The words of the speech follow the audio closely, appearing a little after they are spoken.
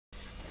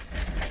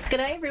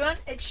G'day everyone,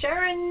 it's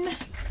Sharon.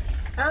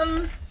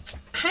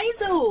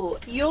 Hazel,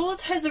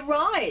 yours has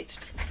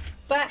arrived.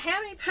 But how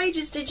many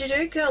pages did you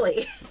do,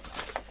 girlie?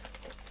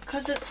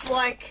 Because it's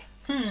like,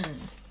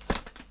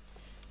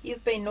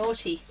 you've been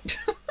naughty.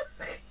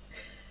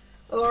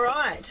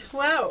 Alright,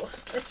 well,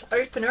 let's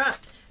open her up.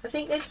 I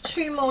think there's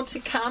two more to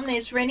come.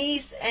 There's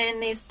Rennie's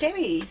and there's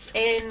Debbie's.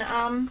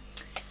 And,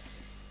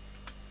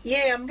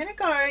 yeah, I'm going to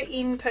go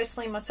in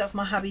personally myself.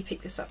 My hubby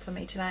picked this up for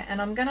me today.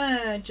 And I'm going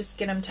to just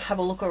get them to have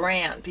a look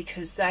around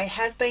because they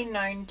have been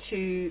known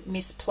to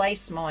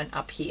misplace mine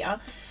up here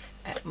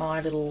at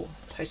my little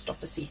post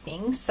office-y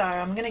thing. So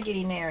I'm going to get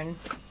in there and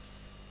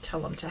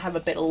tell them to have a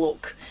better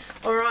look.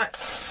 Alright,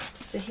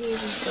 so here we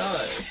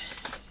go.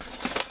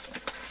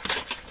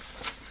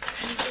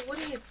 Hazel, what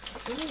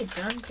have you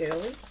done,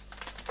 girlie?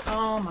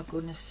 Oh my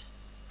goodness.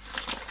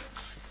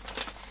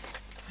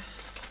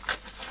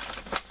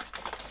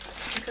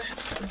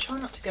 I'm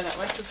trying not to go that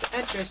way because the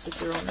addresses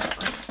are on that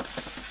way.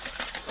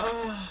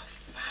 Oh,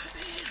 far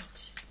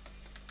out.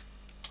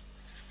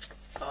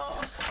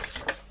 Oh.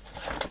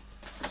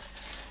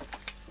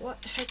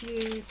 What have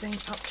you been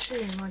up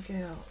to, my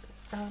girl?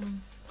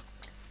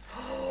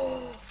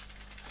 Oh,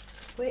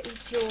 where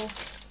is your...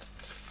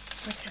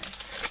 Okay.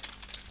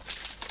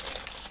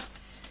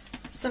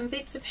 Some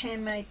bits of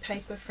handmade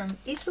paper from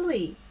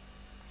Italy.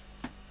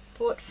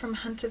 Bought from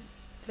Hunter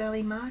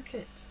Valley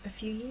Market a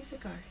few years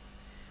ago.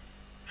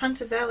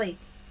 Hunter Valley,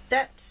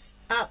 that's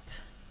up,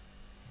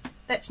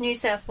 that's New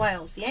South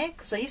Wales, yeah?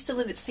 Because I used to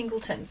live at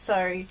Singleton,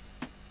 so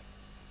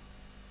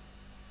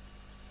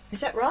is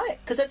that right?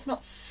 Because that's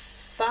not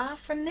far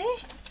from there.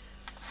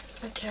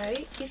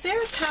 Okay, is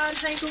there a card,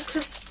 Hazel?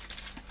 Because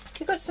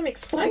you've got some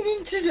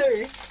explaining to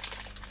do.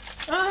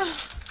 Oh,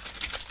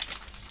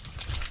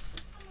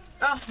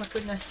 oh my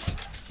goodness.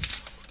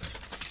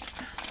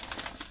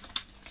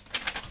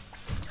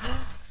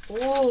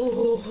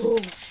 Oh.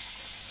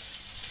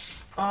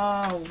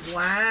 Oh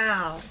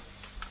wow,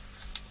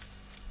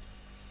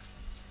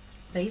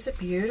 these are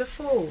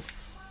beautiful.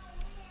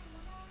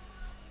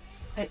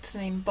 It's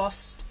an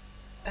embossed,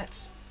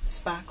 that's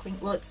sparkling,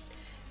 well it's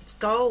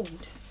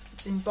gold,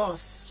 it's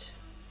embossed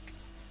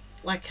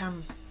like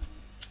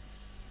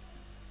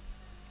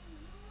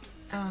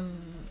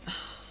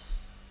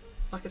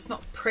like it's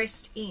not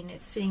pressed in,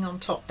 it's sitting on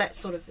top, that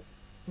sort of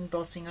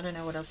embossing. I don't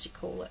know what else you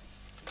call it.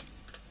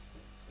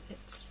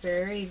 It's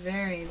very,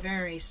 very,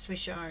 very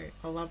swisho.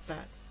 I love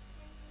that.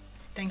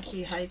 Thank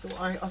you, Hazel.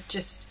 I've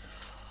just,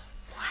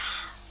 wow,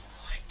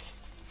 like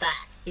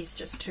that is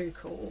just too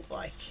cool.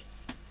 Like,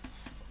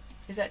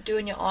 is that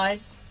doing your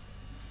eyes?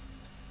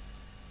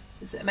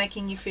 Is it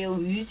making you feel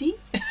woozy?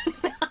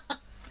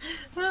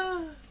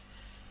 Oh,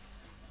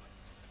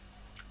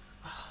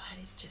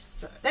 that is just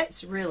so,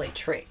 that's really a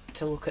trick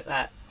to look at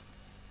that.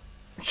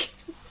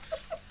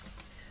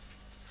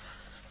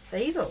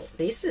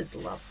 This is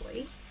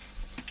lovely.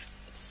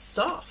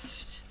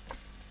 Soft.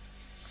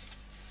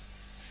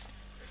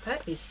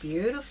 That is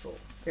beautiful.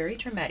 Very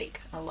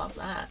dramatic. I love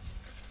that.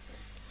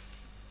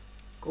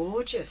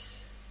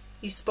 Gorgeous.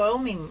 You spoil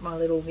me, my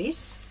little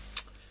miss.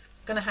 I'm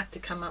gonna have to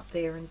come up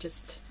there and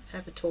just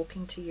have a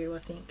talking to you, I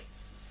think.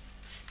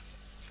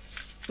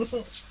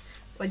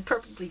 We'd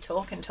probably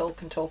talk and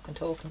talk and talk and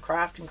talk and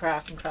craft and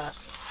craft and craft.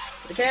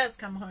 So the cows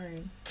come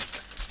home.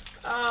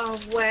 Oh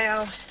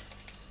wow.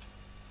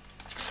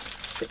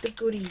 Look at the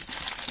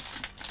goodies.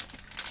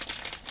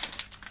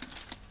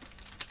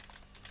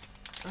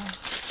 Oh,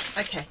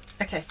 okay,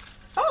 okay.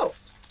 Oh,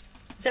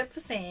 is that for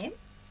Sam?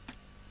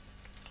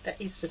 That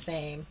is for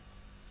Sam.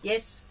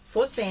 Yes,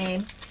 for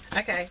Sam.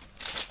 Okay,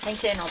 hang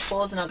 10, I'll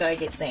pause and I'll go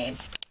get Sam.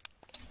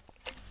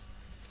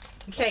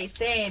 Okay,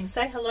 Sam,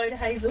 say hello to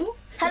Hazel.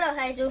 Hello,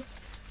 Hazel.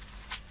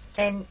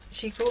 And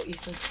she brought you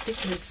some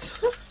stickers.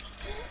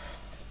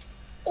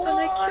 Oh,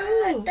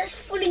 they're cool. That's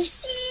fully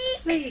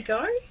sick. There you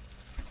go.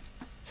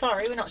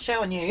 Sorry, we're not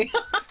showing you.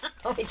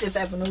 We're just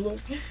having a look.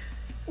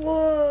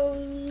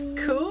 Whoa.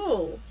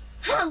 Cool.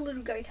 A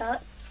little go-kart.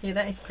 Yeah,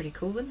 that is pretty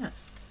cool, isn't it?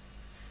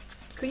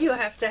 Cool, you'll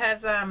have to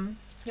have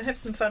you'll have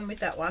some fun with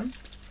that one.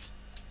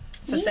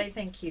 So say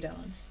thank you,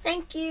 darling.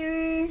 Thank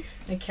you.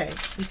 Okay,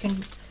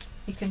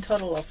 you can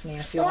toddle off now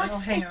if you want, or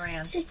hang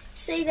around.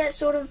 See that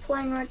sort of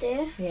plane right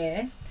there?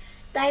 Yeah.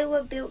 They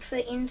were built for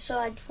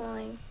inside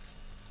flying.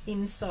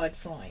 Inside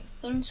flying.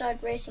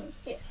 Inside racing,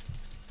 yeah.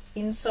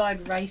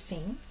 Inside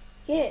racing.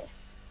 Yeah.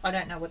 I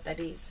don't know what that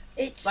is.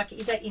 It's like,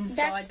 is that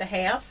inside the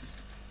house?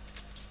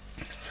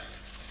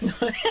 No,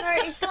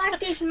 it's like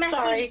this massive.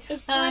 Sorry.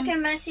 It's like a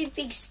massive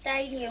big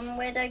stadium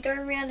where they go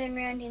round and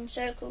round in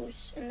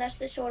circles, and that's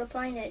the sort of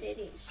plane that it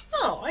is.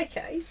 Oh,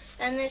 okay.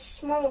 And it's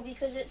small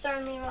because it's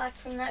only like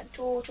from that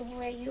door to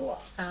where you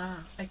are.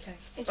 Ah, okay.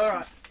 It's all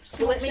right.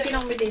 So let me get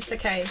on with this,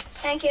 okay?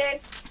 Thank you.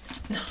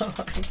 No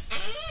worries.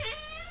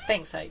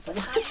 Thanks, Hazel.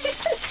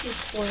 You're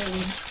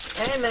spoiling.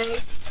 Hey,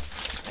 mate.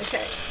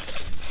 Okay.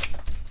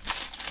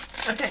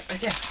 Okay,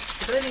 okay.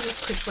 I've got to do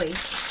this quickly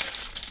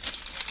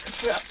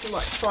because we're up to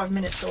like 5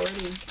 minutes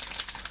already.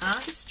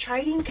 Artist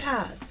trading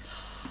card.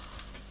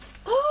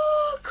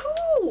 Oh,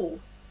 cool.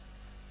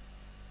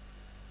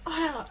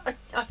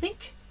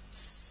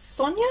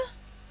 Sonia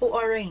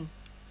or Irene?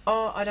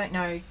 Oh, I don't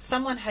know.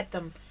 Someone had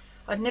them.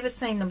 I'd never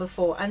seen them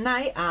before, and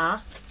they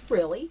are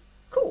really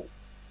cool.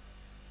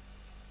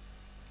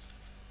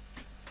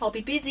 I'll be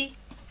busy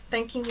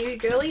thanking you,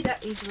 girly.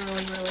 That is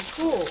really, really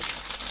cool.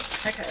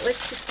 Okay,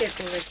 let's just get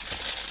all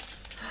this.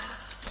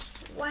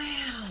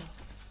 Wow,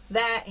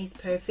 that is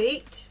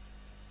perfect.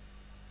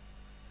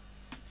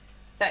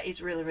 That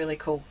is really, really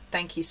cool.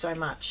 Thank you so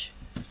much.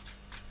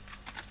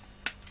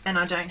 And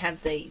I don't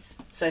have these,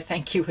 so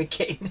thank you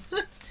again.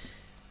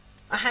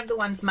 I have the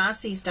ones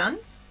Marcy's done.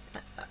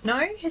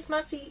 No, has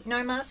Marcy?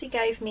 No, Marcy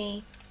gave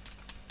me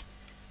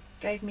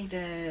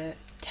the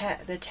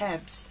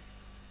tabs.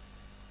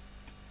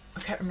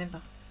 I can't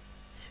remember.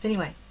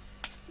 Anyway,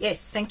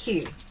 yes, thank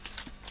you.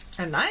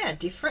 And they are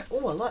different.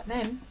 Oh, I like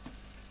them.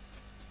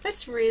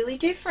 That's really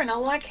different. I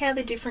like how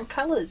they're different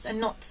colours and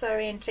not so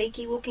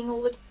antique-y looking.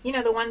 All the, you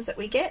know, the ones that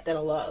we get that I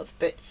love.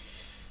 But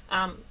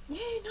yeah,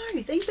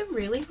 no, these are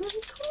really,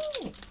 really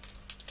cool.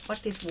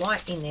 Like there's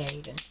white in there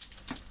even.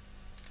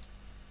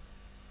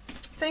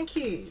 Thank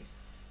you.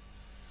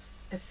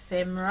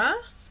 Ephemera.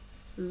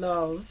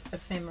 Love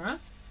ephemera.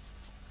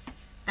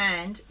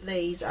 And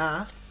these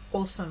are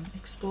awesome.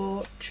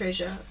 Explore,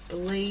 treasure,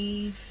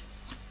 believe.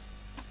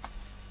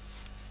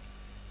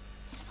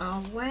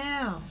 Oh,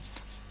 wow.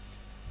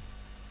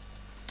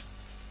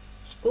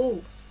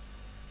 Ooh.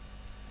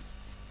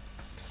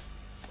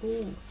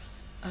 Ooh.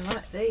 I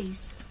like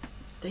these.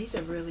 These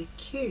are really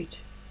cute.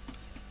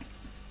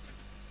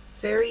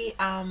 Very,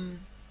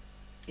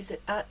 is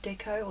it Art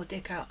Deco or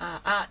Deco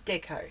Art? Art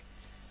Deco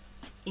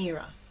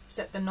era. Is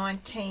that the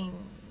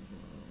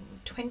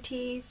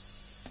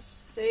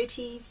 1920s,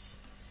 30s?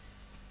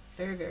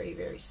 Very, very,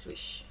 very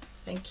swish.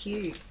 Thank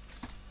you.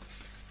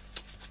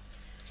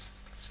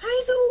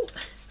 Hazel!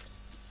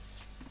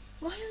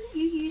 Why aren't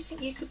you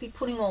using... You could be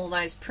putting all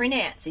those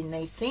printouts in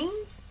these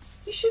things.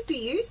 You should be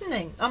using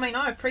them. I mean,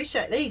 I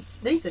appreciate these.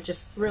 These are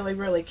just really,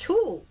 really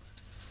cool.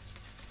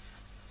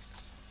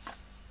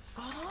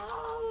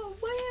 Oh,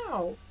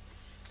 wow.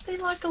 They're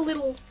like a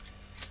little...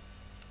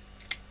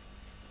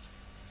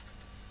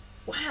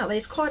 Wow,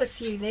 there's quite a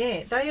few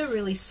there. They are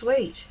really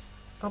sweet.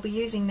 I'll be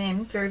using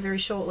them very, very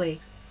shortly.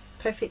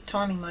 Perfect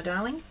timing, my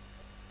darling.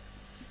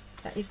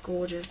 That is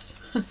gorgeous.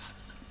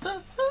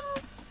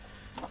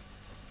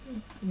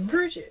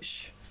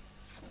 British.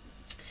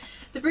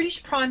 The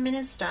British Prime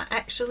Minister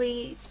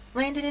actually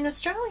landed in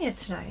Australia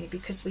today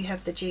because we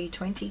have the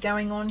G20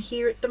 going on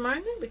here at the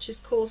moment, which is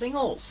causing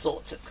all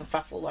sorts of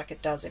kerfuffle like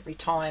it does every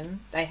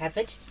time they have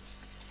it.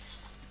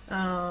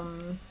 I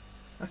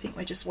think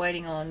we're just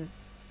waiting on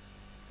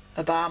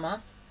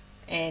Obama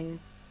and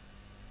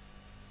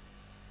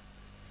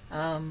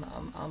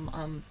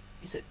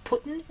is it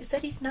Putin? Is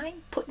that his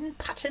name?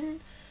 Putin?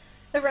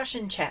 A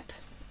Russian chap.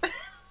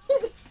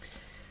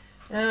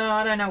 Oh,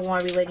 I don't know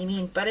why we let him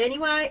in, but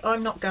anyway,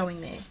 I'm not going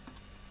there.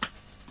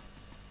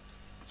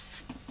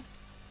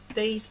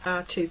 These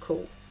are too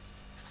cool.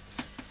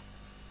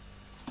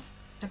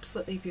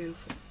 Absolutely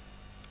beautiful.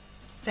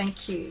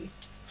 Thank you.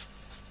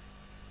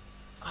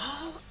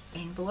 Oh,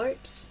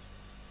 envelopes.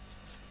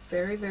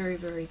 Very, very,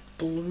 very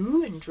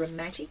blue and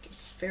dramatic.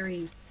 It's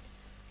very...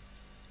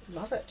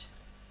 Love it.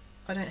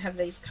 I don't have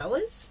these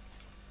colours.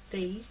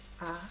 These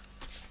are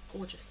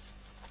gorgeous.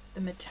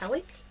 The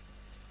metallic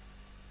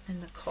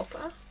and the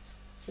copper.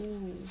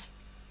 Ooh,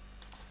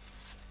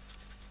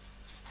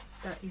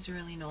 that is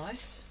really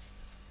nice.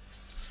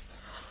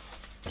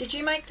 Did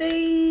you make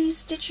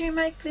these? Did you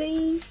make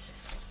these?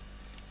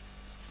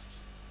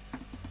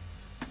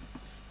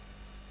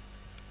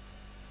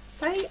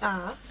 They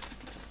are...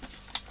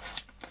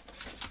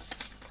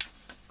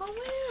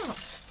 Oh wow.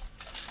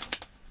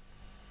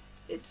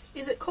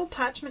 Is it called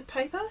parchment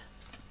paper?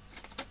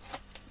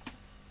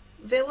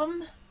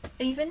 Vellum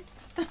even?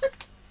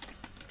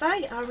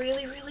 They are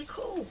really, really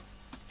cool.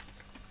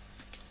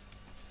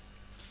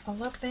 I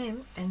love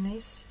them, and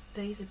these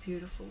are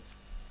beautiful.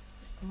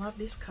 I love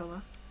this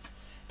colour.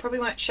 Probably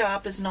won't show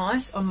up as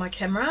nice on my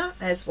camera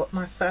as what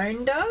my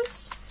phone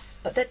does,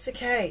 but that's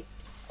okay.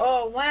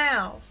 Oh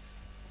wow.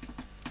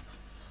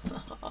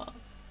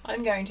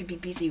 I'm going to be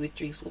busy with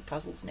jigsaw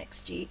puzzles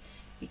next year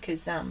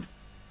because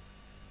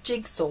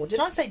jigsaw, did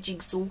I say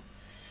jigsaw?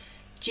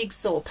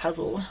 Jigsaw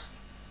puzzle.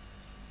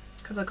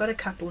 Because I got a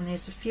couple, and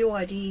there's a few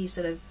ideas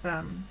that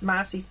have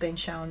Marcy's been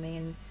showing me,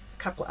 and a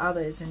couple of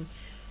others, and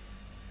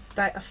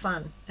they are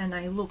fun and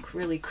they look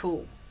really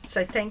cool.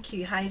 So thank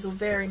you, Hazel,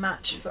 very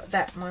much for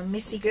that, my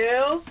missy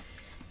girl.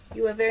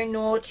 You are very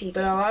naughty,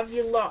 but I love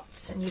you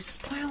lots, and you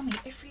spoil me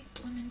every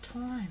blooming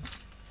time.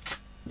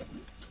 You're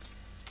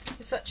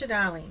such a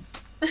darling.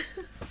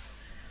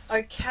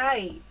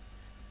 Okay,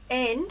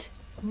 and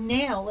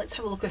now let's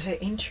have a look at her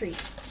entry.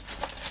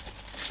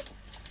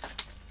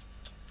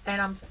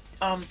 And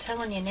I'm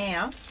telling you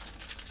now,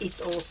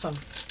 it's awesome.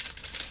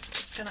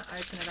 Just going to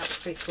open it up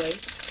quickly.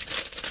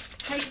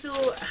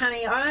 Hazel,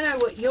 honey, I don't know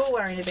what you're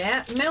worrying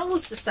about. Mel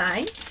was the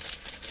same.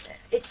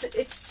 It's,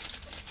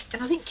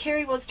 and I think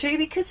Kerry was too,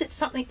 because it's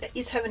something that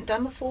you haven't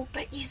done before.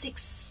 But it's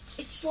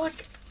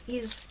like,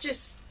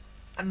 just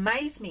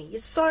amaze me. You're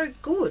so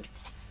good.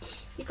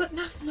 You've got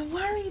nothing to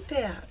worry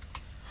about.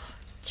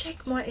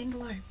 Check my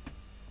envelope.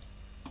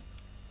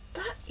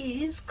 That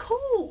is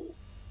cool.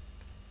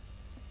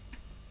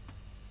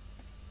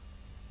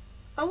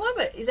 I love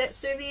it. Is that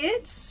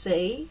serviettes?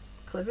 See?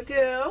 Clever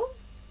girl.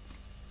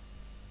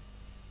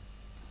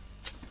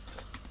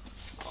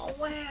 Oh,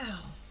 wow.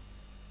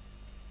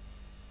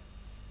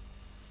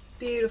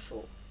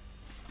 Beautiful.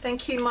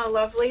 Thank you, my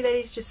lovely. That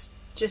is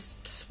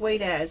just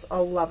sweet as. I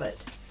love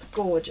it. It's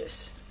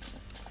gorgeous.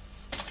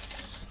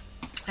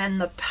 And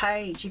the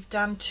page, you've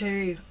done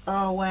 2.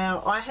 Oh,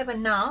 wow. I have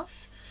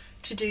enough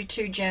to do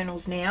 2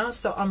 journals now,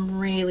 so I'm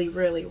really,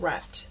 really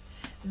wrapped.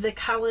 The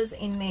colours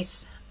in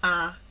this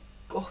are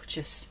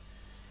gorgeous.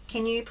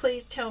 Can you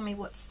please tell me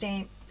what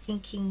stamp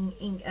inking,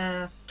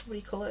 what do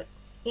you call it?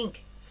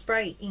 Ink,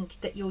 spray ink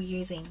that you're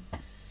using?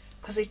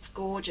 Because it's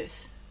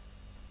gorgeous.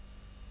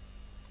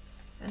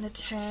 And the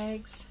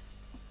tags.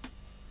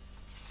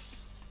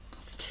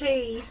 It's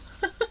tea.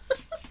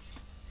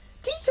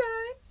 Tea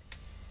time.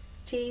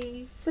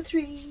 Tea for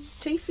 3.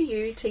 Tea for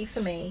you. Tea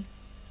for me.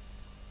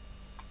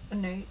 Oh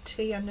no,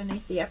 tea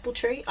underneath the apple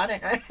tree. I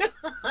don't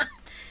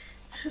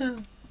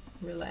know.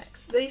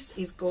 Relax. This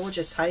is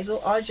gorgeous,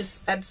 Hazel. I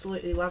just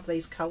absolutely love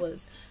these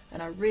colours.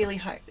 And I really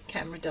hope the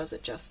camera does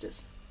it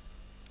justice.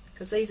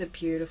 Because these are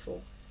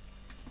beautiful.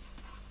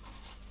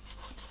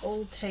 It's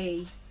all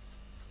tea.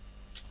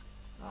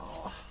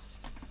 Oh,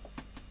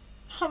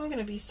 I'm going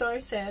to be so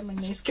sad when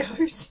this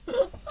goes.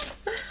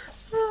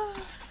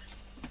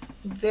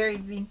 Very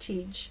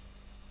vintage.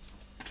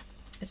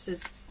 This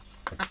is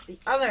up the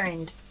other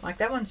end. Like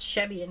that one's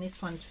shabby and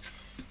this one's,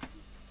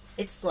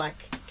 it's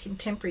like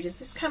contemporary. Does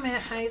this come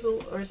out,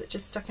 Hazel, or is it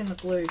just stuck in the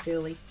glue,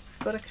 girly? It's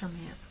got to come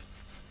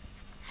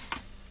out.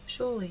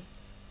 Surely.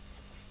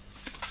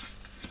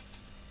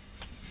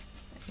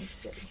 Let me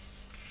see.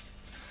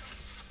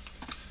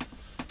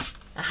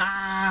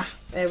 Aha!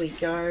 There we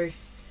go.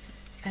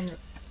 And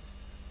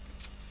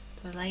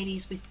the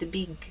ladies with the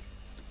big,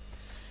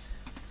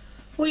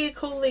 what do you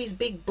call these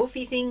big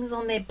buffy things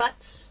on their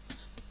butts?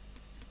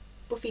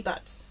 Buffy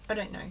butts. I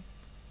don't know.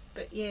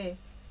 But yeah.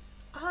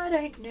 I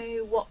don't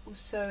know what was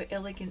so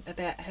elegant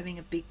about having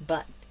a big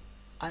butt.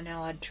 I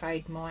know I'd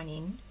trade mine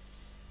in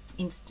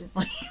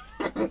instantly.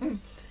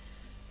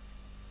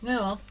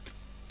 No.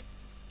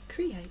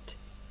 Create.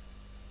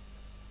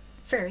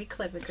 Very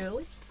clever,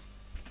 girly.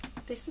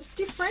 This is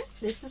different.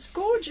 This is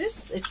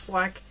gorgeous. It's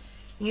like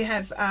you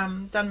have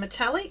done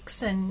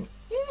metallics and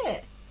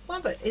yeah,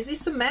 love it. Is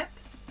this a map?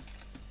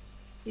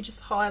 You're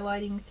just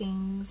highlighting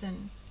things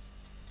and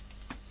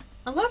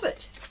I love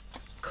it.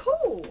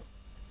 Cool.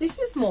 This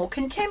is more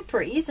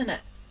contemporary, isn't it?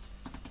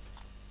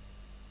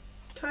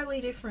 Totally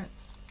different.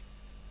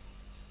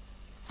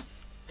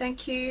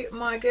 Thank you,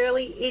 my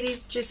girly. It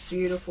is just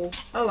beautiful.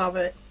 I love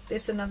it.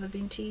 There's another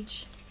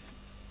vintage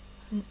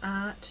and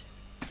art.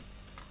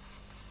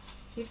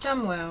 You've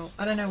done well.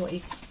 I don't know what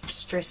you're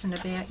stressing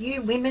about.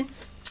 You women,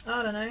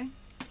 I don't know.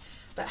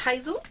 But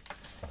Hazel,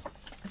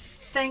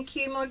 thank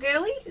you, my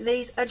girly.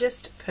 These are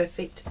just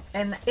perfect.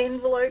 And the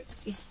envelope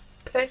is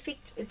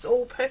perfect. It's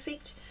all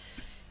perfect.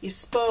 You've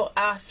spoiled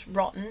us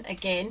rotten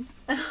again.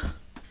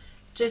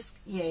 Just,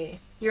 yeah,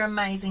 you're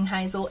amazing,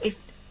 Hazel.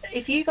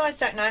 If you guys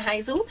don't know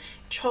Hazel,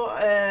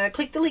 try,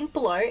 click the link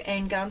below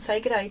and go and say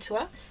good day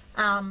to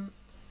her.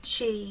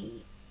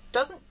 She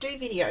doesn't do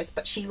videos,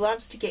 but she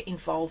loves to get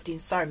involved in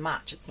so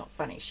much. It's not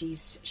funny.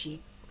 She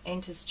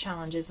enters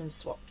challenges and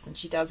swaps and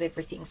she does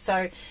everything.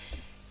 So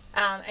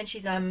and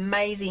she's an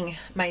amazing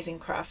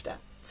crafter.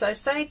 So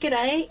say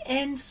g'day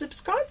and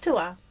subscribe to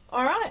her.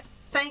 All right,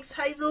 thanks,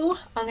 Hazel.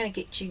 I'm gonna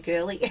get you,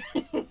 girly.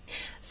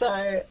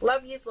 So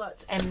love yous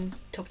lots and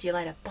talk to you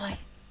later. Bye.